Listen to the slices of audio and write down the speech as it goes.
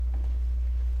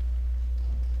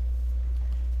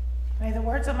May the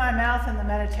words of my mouth and the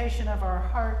meditation of our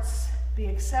hearts be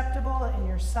acceptable in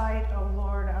your sight, O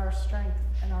Lord, our strength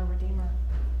and our Redeemer.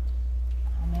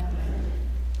 Amen.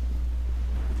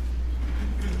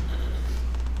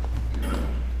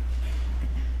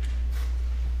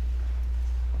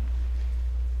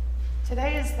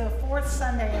 Today is the fourth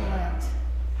Sunday in Lent.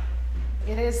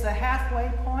 It is the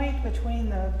halfway point between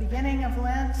the beginning of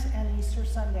Lent and Easter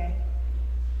Sunday.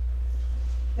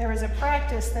 There is a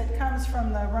practice that comes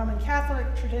from the Roman Catholic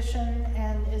tradition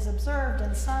and is observed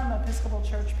in some Episcopal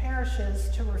Church parishes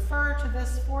to refer to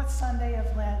this fourth Sunday of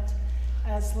Lent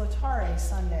as Laetare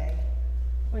Sunday,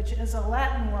 which is a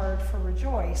Latin word for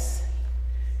rejoice,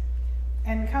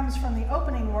 and comes from the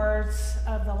opening words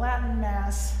of the Latin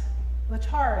Mass,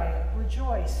 Laetare,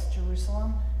 rejoice,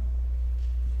 Jerusalem.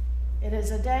 It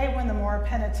is a day when the more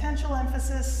penitential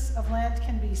emphasis of Lent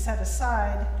can be set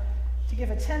aside to give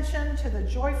attention to the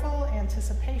joyful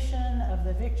anticipation of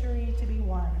the victory to be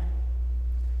won.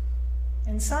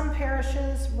 In some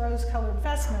parishes, rose-colored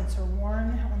vestments are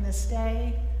worn on this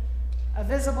day, a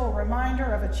visible reminder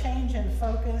of a change in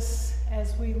focus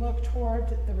as we look toward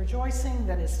the rejoicing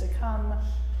that is to come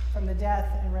from the death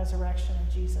and resurrection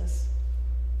of Jesus.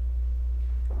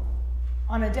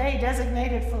 On a day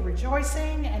designated for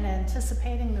rejoicing and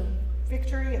anticipating the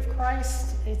victory of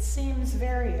Christ, it seems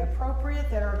very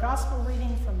appropriate that our gospel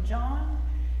reading from John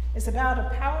is about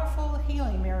a powerful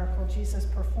healing miracle Jesus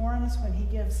performs when he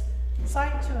gives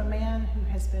sight to a man who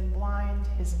has been blind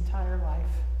his entire life.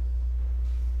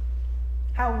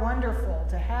 How wonderful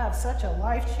to have such a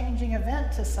life-changing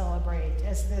event to celebrate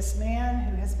as this man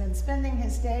who has been spending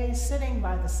his days sitting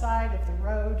by the side of the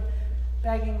road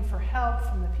begging for help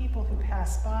from the people who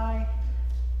pass by,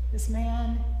 this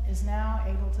man is now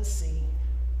able to see.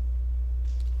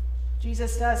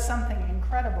 Jesus does something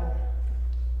incredible,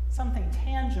 something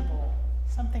tangible,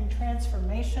 something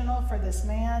transformational for this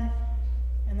man,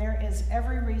 and there is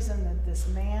every reason that this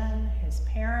man, his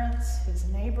parents, his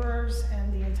neighbors,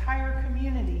 and the entire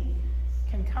community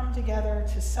can come together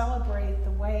to celebrate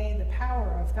the way the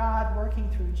power of God working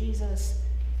through Jesus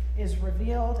is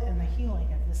revealed in the healing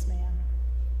of this man.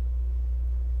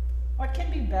 What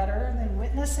can be better than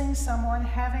witnessing someone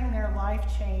having their life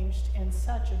changed in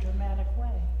such a dramatic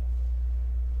way?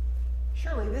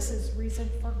 Surely this is reason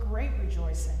for great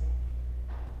rejoicing.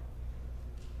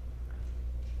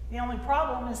 The only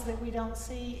problem is that we don't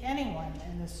see anyone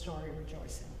in this story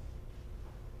rejoicing.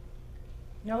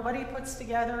 Nobody puts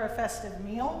together a festive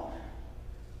meal.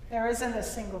 There isn't a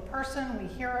single person we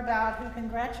hear about who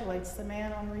congratulates the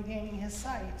man on regaining his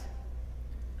sight.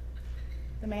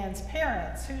 The man's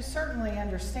parents, who certainly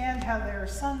understand how their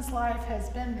son's life has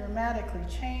been dramatically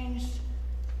changed,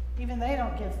 even they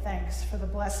don't give thanks for the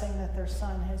blessing that their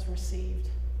son has received.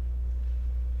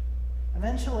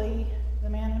 Eventually, the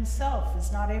man himself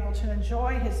is not able to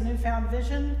enjoy his newfound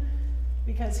vision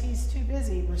because he's too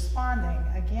busy responding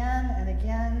again and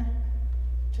again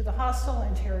to the hostile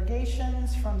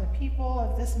interrogations from the people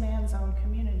of this man's own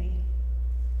community.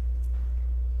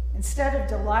 Instead of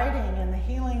delighting in the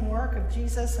healing work of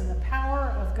Jesus and the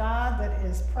power of God that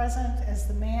is present as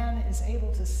the man is able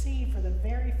to see for the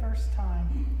very first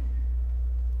time,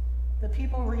 the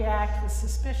people react with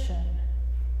suspicion,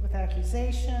 with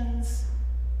accusations,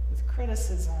 with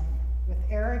criticism, with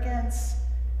arrogance,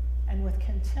 and with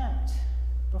contempt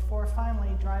before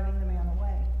finally driving the man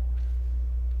away.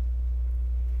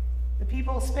 The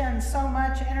people spend so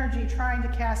much energy trying to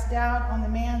cast doubt on the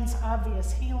man's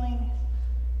obvious healing,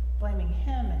 blaming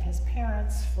him and his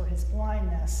parents for his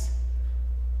blindness,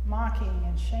 mocking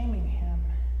and shaming him,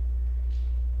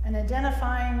 and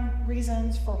identifying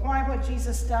reasons for why what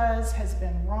Jesus does has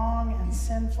been wrong and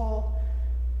sinful,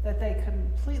 that they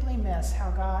completely miss how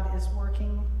God is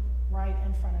working right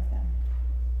in front of them.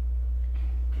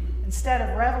 Instead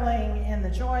of reveling in the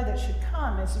joy that should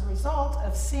come as a result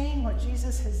of seeing what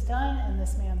Jesus has done in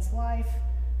this man's life,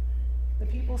 the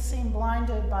people seem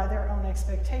blinded by their own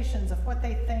expectations of what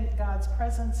they think God's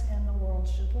presence in the world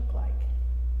should look like.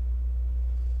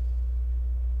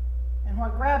 And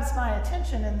what grabs my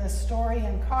attention in this story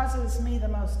and causes me the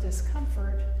most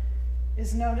discomfort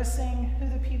is noticing who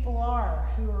the people are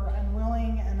who are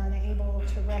unwilling and unable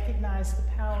to recognize the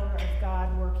power of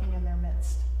God working in their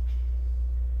midst.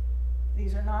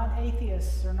 These are not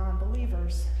atheists or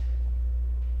non-believers.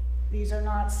 These are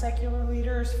not secular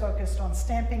leaders focused on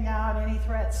stamping out any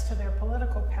threats to their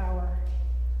political power.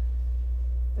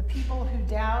 The people who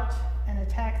doubt and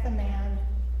attack the man,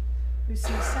 who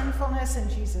see sinfulness in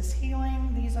Jesus'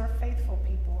 healing, these are faithful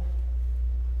people.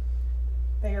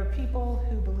 They are people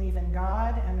who believe in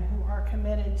God and who are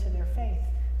committed to their faith.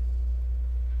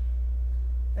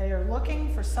 They are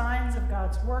looking for signs of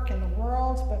God's work in the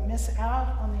world, but miss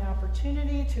out on the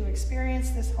opportunity to experience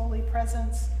this holy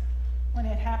presence when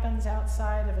it happens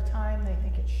outside of a time they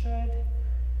think it should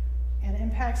and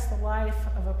impacts the life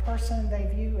of a person they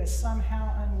view as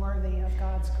somehow unworthy of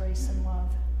God's grace and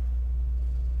love.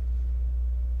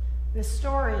 This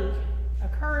story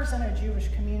occurs in a Jewish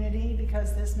community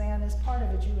because this man is part of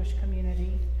a Jewish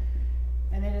community.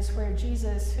 And it is where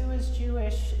Jesus, who is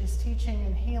Jewish, is teaching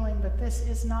and healing, but this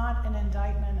is not an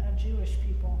indictment of Jewish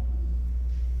people.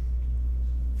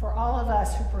 For all of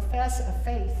us who profess a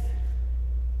faith,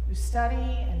 who study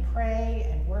and pray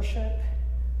and worship,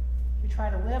 who try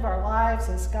to live our lives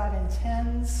as God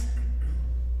intends,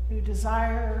 who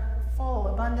desire full,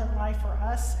 abundant life for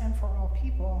us and for all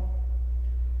people,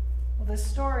 well, this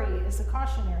story is a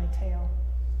cautionary tale,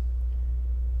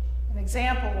 an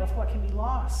example of what can be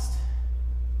lost,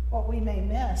 what we may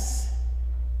miss,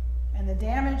 and the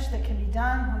damage that can be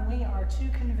done when we are too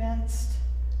convinced,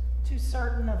 too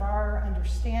certain of our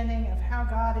understanding of how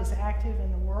God is active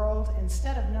in the world,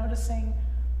 instead of noticing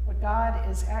what God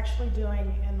is actually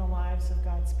doing in the lives of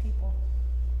God's people.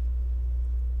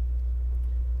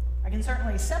 I can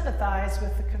certainly sympathize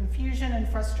with the confusion and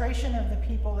frustration of the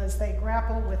people as they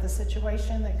grapple with a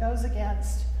situation that goes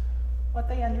against what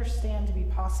they understand to be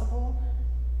possible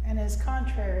and is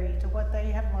contrary to what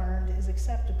they have learned is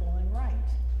acceptable and right.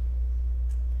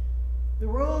 The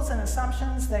rules and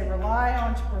assumptions they rely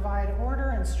on to provide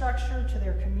order and structure to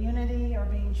their community are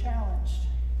being challenged.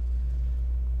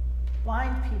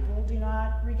 Blind people do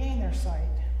not regain their sight.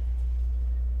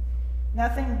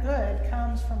 Nothing good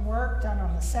comes from work done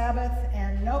on the Sabbath,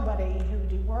 and nobody who would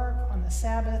do work on the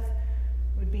Sabbath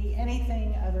would be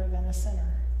anything other than a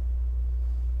sinner.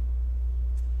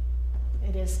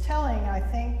 It is telling, I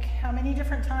think, how many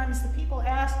different times the people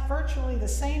asked virtually the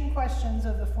same questions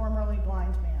of the formerly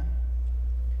blind man.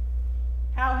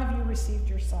 How have you received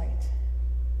your sight?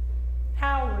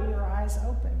 How were your eyes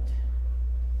opened?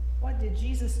 What did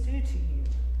Jesus do to you?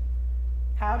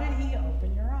 How did he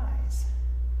open your eyes?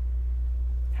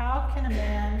 How can a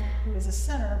man who is a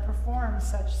sinner perform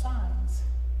such signs?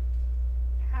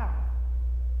 How?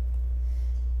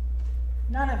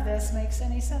 None of this makes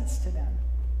any sense to them.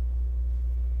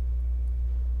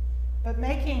 But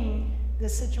making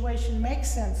this situation make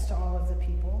sense to all of the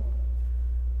people,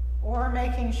 or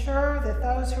making sure that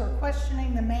those who are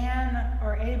questioning the man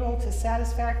are able to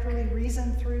satisfactorily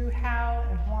reason through how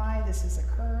and why this has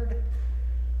occurred,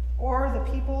 or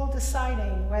the people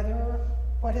deciding whether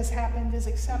what has happened is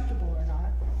acceptable or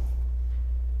not,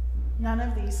 none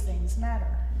of these things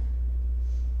matter.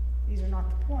 These are not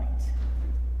the point.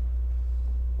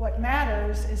 What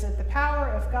matters is that the power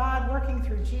of God working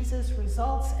through Jesus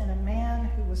results in a man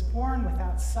who was born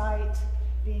without sight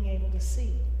being able to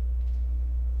see.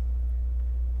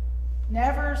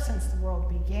 Never since the world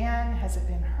began has it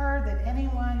been heard that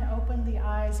anyone opened the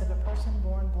eyes of a person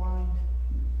born blind.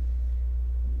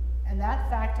 And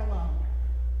that fact alone,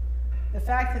 the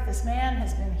fact that this man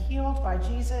has been healed by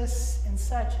Jesus in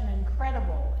such an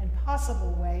incredible,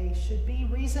 impossible way, should be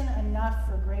reason enough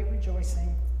for great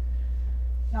rejoicing.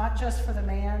 Not just for the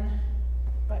man,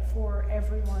 but for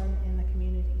everyone in the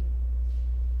community.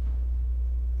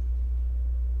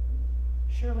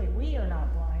 Surely we are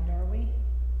not blind, are we?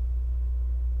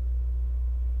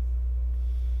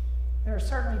 There are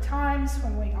certainly times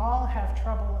when we all have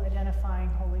trouble identifying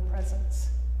holy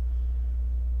presence.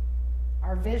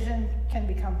 Our vision can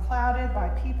become clouded by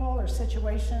people or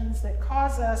situations that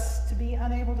cause us to be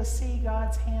unable to see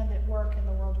God's hand at work in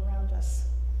the world around us.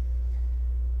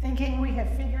 Thinking we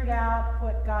have figured out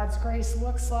what God's grace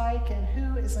looks like and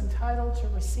who is entitled to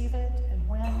receive it and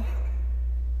when,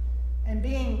 and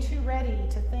being too ready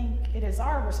to think it is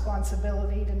our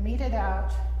responsibility to mete it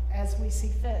out as we see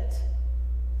fit,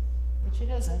 which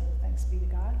it isn't, thanks be to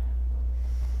God.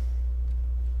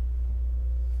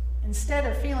 Instead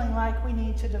of feeling like we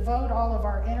need to devote all of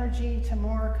our energy to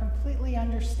more completely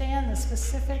understand the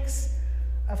specifics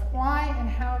of why and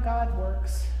how God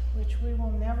works, which we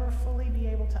will never fully be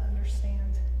able to understand,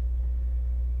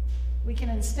 we can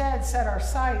instead set our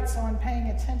sights on paying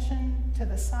attention to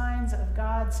the signs of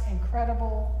God's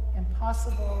incredible,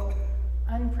 impossible,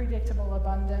 unpredictable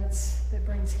abundance that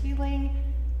brings healing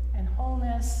and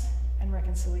wholeness and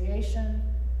reconciliation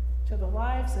to the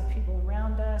lives of people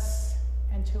around us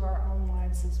and to our own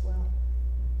lives as well.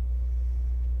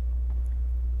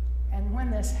 And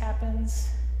when this happens,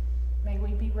 may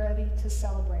we be ready to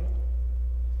celebrate.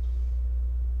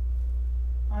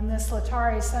 On this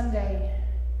Latare Sunday,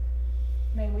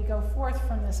 may we go forth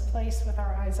from this place with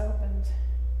our eyes opened,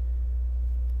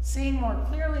 seeing more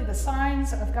clearly the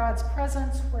signs of God's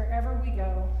presence wherever we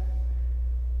go,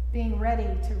 being ready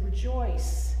to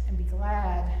rejoice and be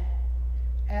glad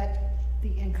at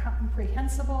the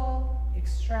incomprehensible,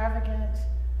 extravagant,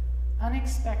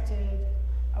 unexpected,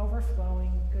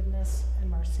 overflowing goodness and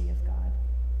mercy